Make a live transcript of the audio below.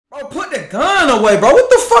Bro, put the gun away, bro. What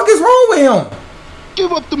the fuck is wrong with him?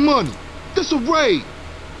 Give up the money. This a raid.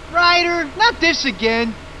 Ryder, not this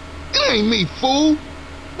again. It ain't me, fool.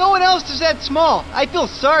 No one else is that small. I feel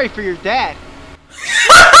sorry for your dad.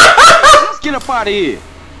 Let's get up out of here.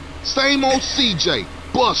 Same old CJ.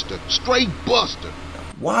 Buster. Straight Buster.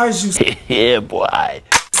 Why is you Yeah, boy.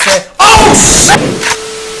 oh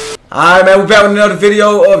shit! Alright, man, we back with another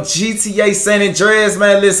video of GTA San Andreas,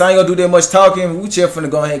 man. Listen, I ain't gonna do that much talking. We just finna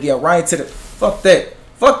go ahead and get right into the fuck that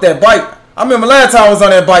bike. I remember last time I was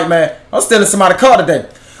on that bike, man. I'm stealing somebody's car today.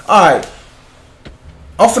 Alright,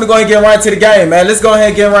 I'm finna go ahead and get right to the game, man. Let's go ahead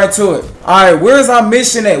and get right to it. Alright, where's our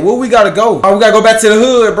mission at? Where we gotta go? Alright, we gotta go back to the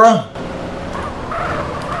hood, bro.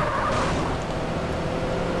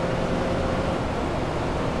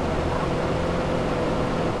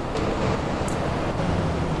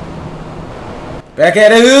 Back at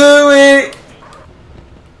the hood with it.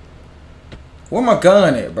 Where my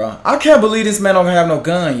gun at, bro? I can't believe this man don't have no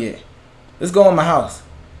gun yet. Let's go in my house.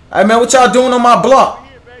 Hey, man, what y'all doing on my block?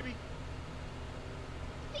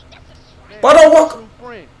 But don't walk.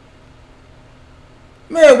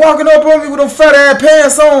 Man, walking up on me with them fat ass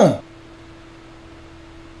pants on.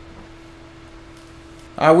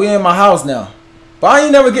 Alright, we in my house now. But I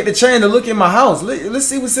ain't never get the chance to look in my house. Let's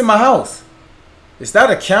see what's in my house. Is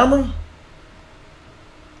that a camera?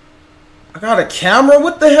 I got a camera?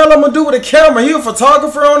 What the hell I'm gonna do with a camera? He a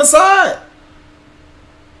photographer on the side.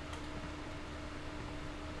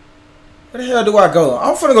 Where the hell do I go?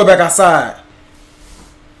 I'm finna go back outside.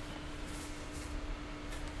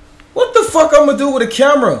 What the fuck I'm gonna do with a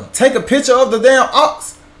camera? Take a picture of the damn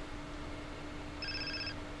ox?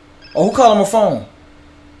 Oh, who calling my phone?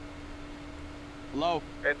 Hello?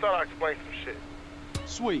 Hey, thought I'd explain some shit.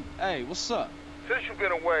 Sweet. Hey, what's up? Since you've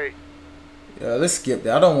been away. Yeah, let's skip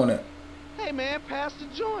that. I don't wanna. Hey man, pass the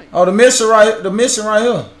joint. Oh, the mission right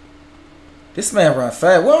here. This man run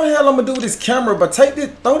fast. What the hell I'm gonna do with this camera? But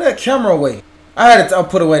throw that camera away. I had to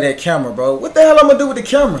put away that camera, bro. What the hell I'm gonna do with the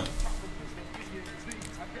camera?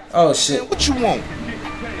 Oh shit. Man, what you want?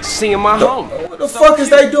 Seeing my home. What the fuck is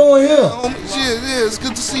they doing here? Yeah, it's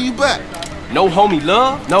good to see you back. No homie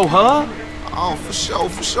love? No hug? Oh, for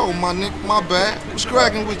sure, my nigga. My bad. What's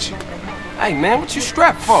cracking with you? Hey man, what you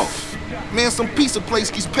strapped for? Man, some pizza place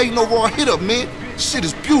keeps paying over our hit up, man. Shit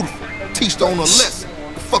is beautiful. Teach the owner a lesson.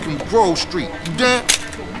 Fucking Grove Street. You down?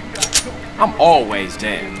 I'm always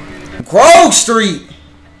down. Grove Street.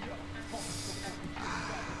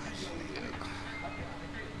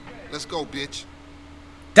 Let's go, bitch.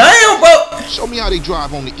 Damn, bro. Show me how they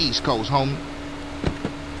drive on the East Coast, homie.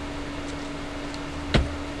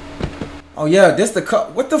 Oh yeah, this the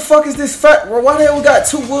cut. What the fuck is this fat? Why the hell we got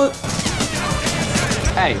two wood?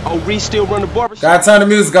 Hey, Reese still run the barbershop? Gotta turn the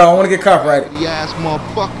music on. I want to get copyrighted. The ass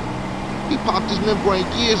motherfucker. He popped his membrane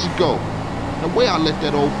years ago. The way I let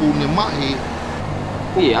that old fool in my head.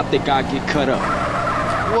 Yeah, I think I'll get cut up.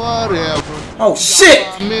 Whatever. Oh shit!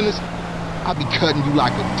 5 minutes, I be cutting you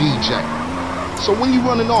like a DJ. So when you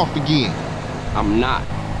running off again? I'm not.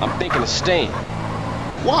 I'm thinking of staying.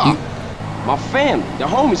 Why? My family, the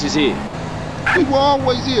homies is here. We were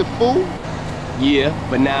always here, fool. Yeah,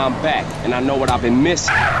 but now I'm back, and I know what I've been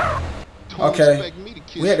missing. Don't Okay. expect me to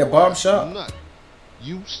kiss We at the your barber ass shop? or nothing.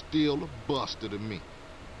 You still a buster to me.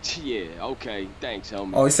 Yeah, okay, thanks,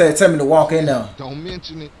 homie. Oh, he said tell me to walk in now. Don't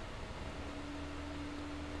mention it.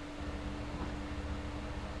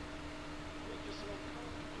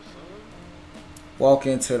 Walk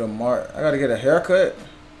into the mart. I gotta get a haircut.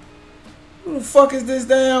 Who the fuck is this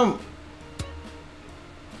damn?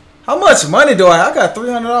 How much money do I have? I got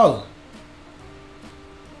 $300.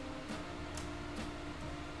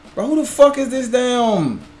 Bro, who the fuck is this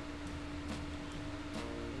damn?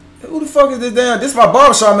 Who the fuck is this damn? This is my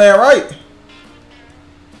barbershop man, right?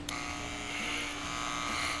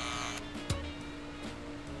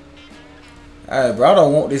 Alright, bro, I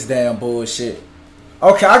don't want this damn bullshit.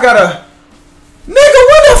 Okay, I gotta. Nigga,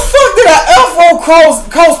 what the fuck did an F.O.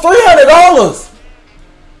 cost $300?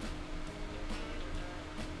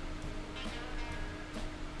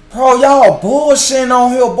 Bro, y'all bullshitting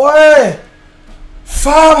on here, boy.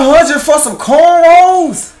 $500 for some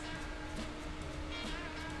cornrows?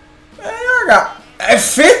 Man, I got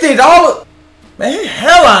 $50. Man,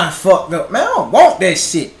 hell I fucked up, man. I don't want that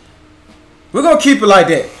shit. We're gonna keep it like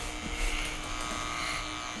that.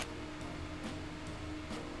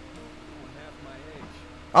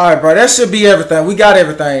 Alright, bro, that should be everything. We got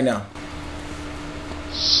everything now.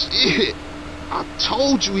 Shit. I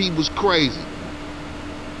told you he was crazy.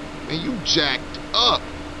 Man, you jacked up.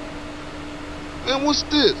 Man, what's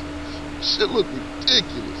this? Shit look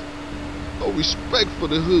ridiculous. No respect for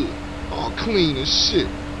the hood. All clean as shit.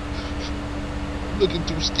 Looking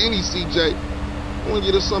too skinny, CJ. I want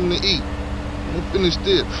to get us something to eat. I'm gonna finish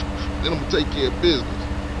this, then I'm gonna take care of business.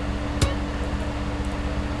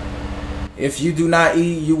 If you do not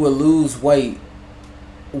eat, you will lose weight.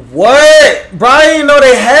 What? Bro, I didn't know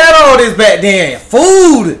they had all this back then.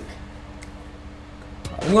 Food.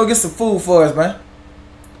 I'm gonna get some food for us, man.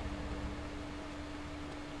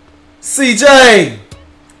 CJ.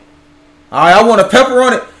 Alright, I want a pepper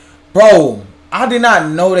on it. Bro, I did not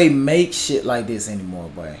know they make shit like this anymore,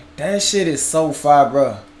 boy. That shit is so fire,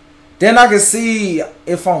 bro. Then I can see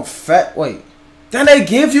if I'm fat. Wait. Then they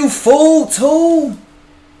give you food too?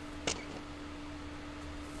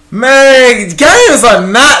 Man, games are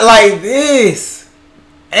not like this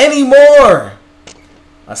anymore.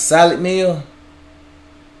 A salad meal.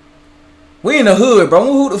 We in the hood, bro.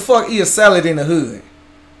 Who the fuck eat a salad in the hood?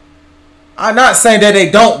 I'm not saying that they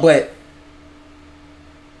don't, but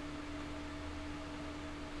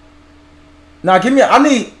nah, give me.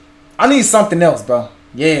 I need something else, bro.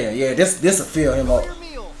 Yeah. This will fill him up. Your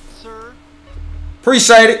meal, sir.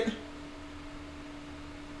 Appreciate it.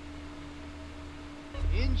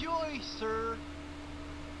 Enjoy, sir.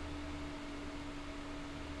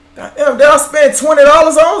 Goddamn, did I spend $20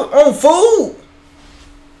 on food?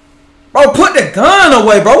 Bro, put the gun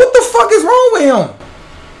away, bro. What the fuck is wrong with him?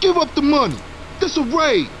 Give up the money. This a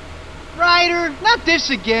raid. Ryder, not this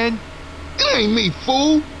again. It ain't me,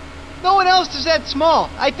 fool. No one else is that small.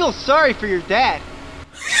 I feel sorry for your dad.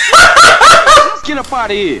 Let's get up out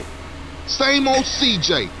of here. Same old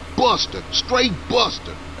CJ. Buster. Straight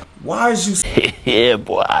Buster. Why is you Yeah,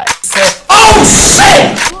 boy. oh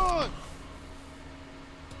shit! Run.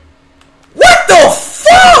 What the The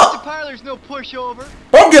fuck? parlor's no pushover.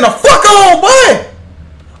 Bro, I'm getting a fuck on, boy!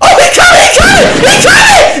 Oh, he coming!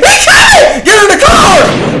 Get in the car!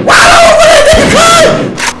 Right over there, in the car!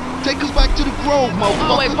 Take us back to the Grove,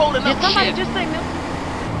 motherfucker. Holding up Somebody shit. just say milk.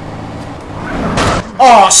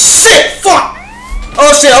 Oh shit! Fuck!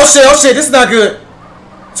 Oh shit! This is not good.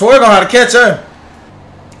 So we're gonna have to catch her.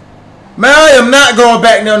 Man, I am not going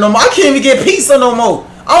back there no more. I can't even get pizza no more.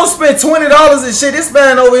 I don't spend $20 and shit. This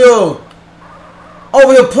man over here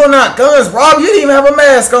pulling out guns. Rob, you didn't even have a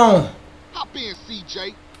mask on. Hop in,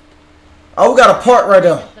 CJ. Oh, we got a park right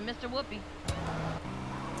there. So Mr. Whoopi.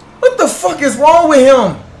 What the fuck is wrong with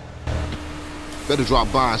him? Better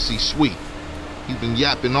drop by and see Sweet. He's been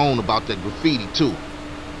yapping on about that graffiti, too.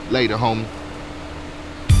 Later, homie.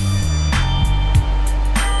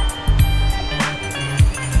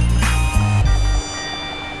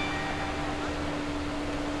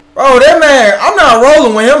 Bro, that man, I'm not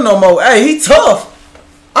rolling with him no more. Hey, he tough.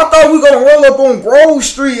 I thought we gonna roll up on Grove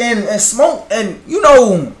Street and smoke and, you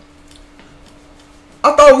know,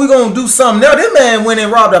 I thought we gonna do something else. This man went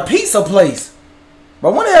and robbed a pizza place.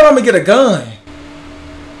 But when the hell I'm gonna get a gun?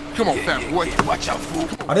 Come on, fat boy. Watch out, fool.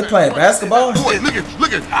 Are they playing basketball? Boy, look at.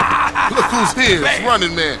 Look who's here. It's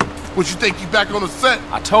Running Man. What, you think you back on the set?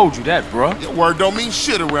 I told you that, bro. Your word don't mean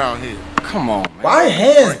shit around here. Come on, man. Why your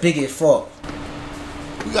hands big as fuck?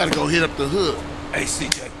 We gotta go hit up the hood. Hey,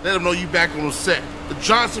 CJ. Let them know you back on the set. The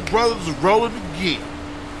Johnson brothers is rolling again.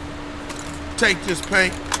 Take this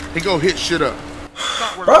paint and go hit shit up.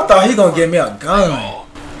 Bro, I thought he gonna give me a gun. Oh,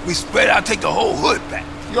 we spread out, take the whole hood back.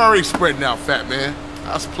 You already spreading out, fat man.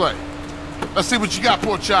 Let's play. Let's see what you got,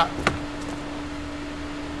 poor chop.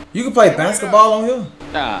 You can play basketball on here?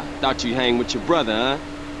 Ah, thought you hang with your brother, huh?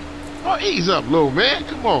 Oh, ease up, little man.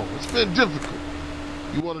 Come on. It's been difficult.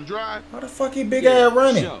 You want to drive? Why the fuck he big ass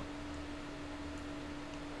running? Sure.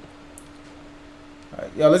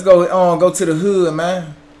 Alright, yo, let's go go to the hood,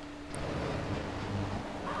 man.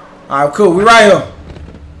 Alright, cool. We right here.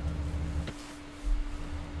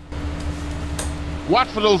 Watch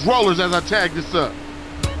for those rollers as I tag this up.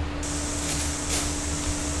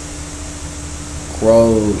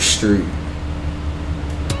 Grove Street.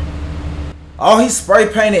 Oh, he spray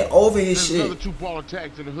painted over his There's shit. another 2 baller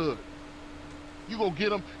tags in the hood. You go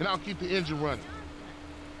get them, and I'll keep the engine running.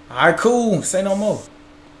 Alright, cool. Say no more.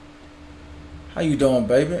 How you doing,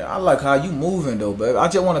 baby? I like how you moving, though, baby. I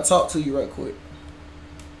just want to talk to you right quick.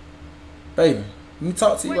 Baby, let me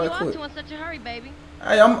talk to you Where right you quick. off to in such a hurry, baby?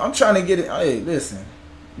 Hey, I'm trying to get it. Hey, listen.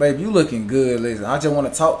 Baby, you looking good. Listen, I just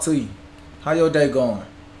want to talk to you. How your day going?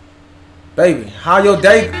 Baby, how your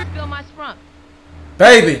day? Spill my sprunk.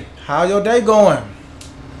 Baby, how your day going?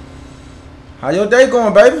 How your day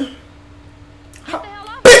going, baby? Get the hell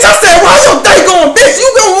off. Bitch, I said, how your day going, bitch? You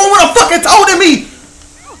going when I fucking told me.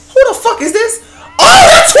 Who the fuck is this? Oh,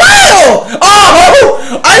 that's 12!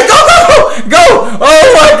 Oh, hey, go! Oh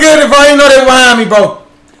my goodness, I didn't know they were behind me, bro.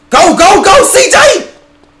 Go, CJ!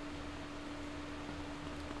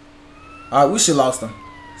 Alright, we should lost them.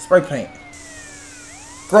 Spray paint.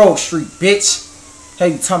 Grove Street, bitch.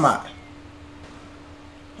 Hey, you talking about?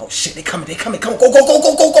 Oh shit, they coming, come on, go, go, go,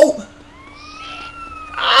 go, go, go.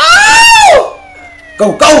 Ow!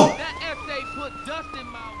 Go, go.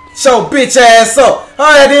 Show bitch ass up.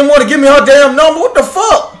 I didn't want to give me her damn number. What the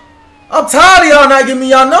fuck? I'm tired of y'all not giving me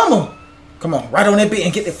y'all number. Come on, right on that bit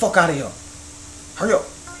and get the fuck out of here. Hurry up.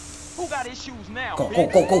 Who got issues now? Go, go,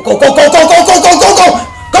 go, go, go, go, go, go, go, go, go, go, go,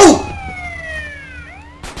 go.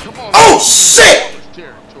 Come on. Oh shit!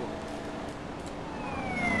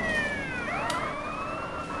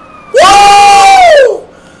 Whoa!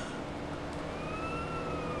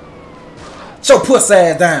 Show puss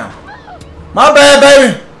ass down. My bad,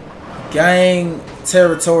 baby. Gang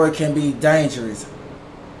territory can be dangerous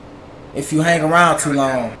if you hang around too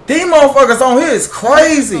long. These motherfuckers on here is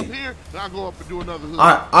crazy. I'll go up and do another hood.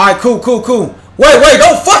 Alright, cool, cool, cool. Wait,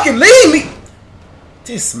 don't fucking leave me.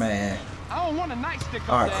 This man. I don't want a nice stick up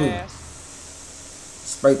Alright, cool. ass.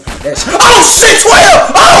 Spray paint that shit. Oh shit,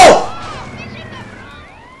 12! Oh!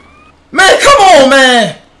 Man, come on,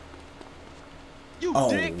 man! You Oh,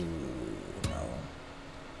 dick. no.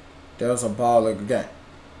 There's a baller again.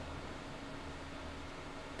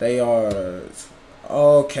 They are...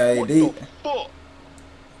 Okay, What the... the fuck?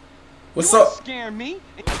 What's You up? ain't scaring me.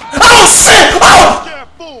 Oh shit! Oh! Yeah,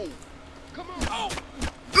 fool. Come on. Oh.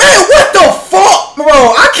 Man, what the fuck, bro?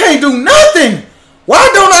 I can't do nothing. Why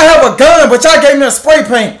don't I have a gun, but y'all gave me a spray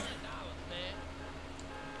paint?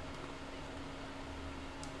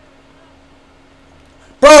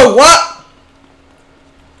 Bro, what?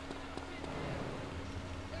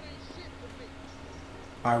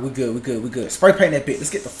 Alright, we good. Spray paint that bitch. Let's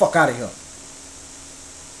get the fuck out of here.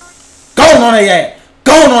 Going on their ass.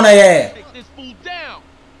 Going on their ass. Take this fool down.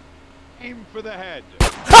 Aim for the head.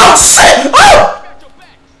 Oh shit! Oh!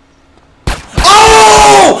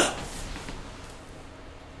 Oh!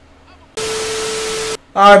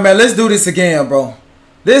 Alright, man, let's do this again, bro.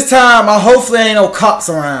 This time, hopefully ain't no cops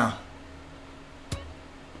around.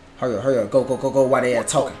 Hurry up, go while they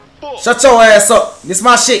ass talking. Shut your ass up. This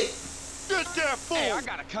my shit. Get that fool. Hey, I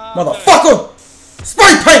gotta calm Motherfucker!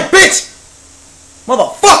 Spray paint, bitch!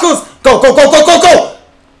 Motherfuckers! Go!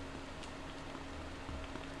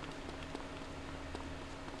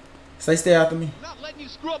 Stay after me. Not letting you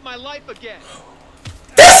screw up my life again.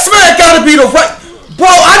 This man gotta be the right... Bro,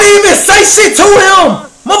 I didn't even say shit to him!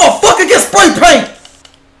 Motherfucker, get spray paint!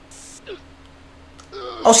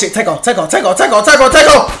 Oh shit, take off! Oh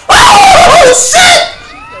shit!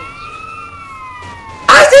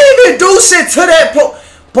 I didn't even do shit to that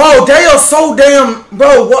bro, they are so damn...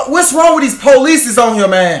 Bro, what's wrong with these polices on here,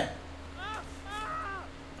 man?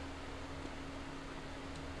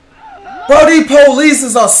 Bro, these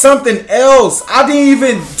polices are something else. I didn't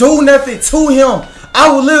even do nothing to him. I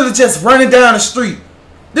was literally just running down the street.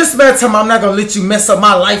 This man told me I'm not gonna let you mess up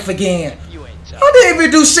my life again. I didn't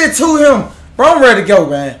even do shit to him. Bro, I'm ready to go,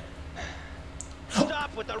 man.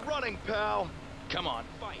 Stop with the running, pal. Come on,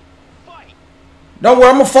 fight. Don't worry,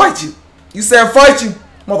 I'm gonna fight you. You said fight you?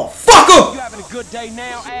 Motherfucker! You having a good day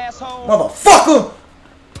now, asshole? Motherfucker!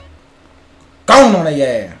 Gone on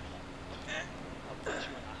their ass.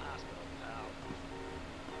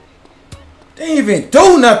 They ain't even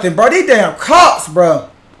do nothing, bro. They damn cops, bro.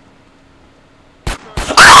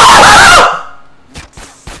 Ah!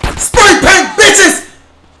 Spray paint, bitches!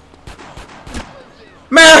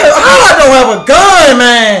 Man, how I don't have a gun,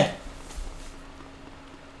 man?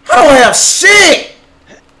 I don't have shit.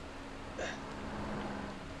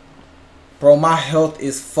 Bro, my health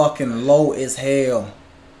is fucking low as hell.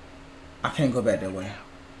 I can't go back that way.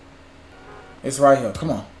 It's right here.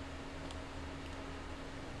 Come on.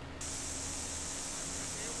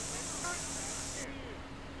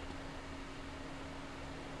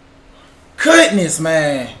 Goodness,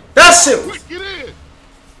 man. That shit was... Get in.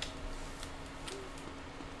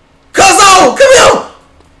 Cuzzo, come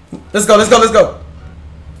here. Let's go.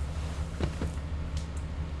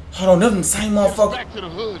 Hold on, them same motherfucker. Back to the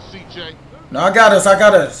hood, CJ. No, I got us.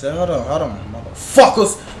 Hold on,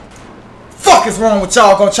 motherfuckers. Fuck is wrong with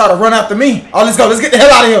y'all? Gonna try to run after me? Oh, let's go. Let's get the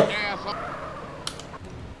hell out of here.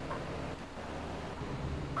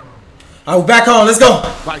 All right, we're back on. Let's go.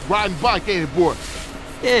 Like riding bike, ain't it, boy?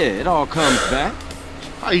 Yeah, it all comes back.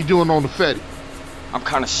 How you doing on the Fetty? I'm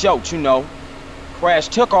kinda short, you know. Crash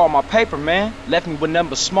took all my paper, man. Left me with nothing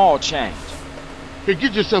but small change. Here,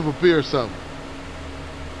 get yourself a beer or something.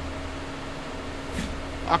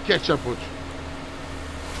 I'll catch up with you.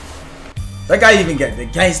 That guy even got the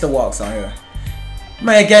gangster walks on here.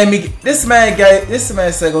 Man gave me this man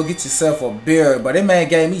said go get yourself a beer, but that man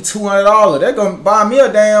gave me $200. They're gonna buy me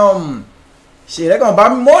a damn shit. They're gonna buy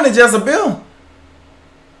me more than just a bill.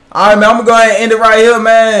 Alright, man, I'm gonna go ahead and end it right here,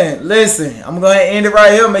 man. Listen, I'm gonna go ahead and end it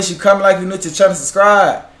right here. Make sure you comment, like, you new to the channel,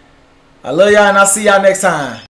 subscribe. I love y'all, and I'll see y'all next time.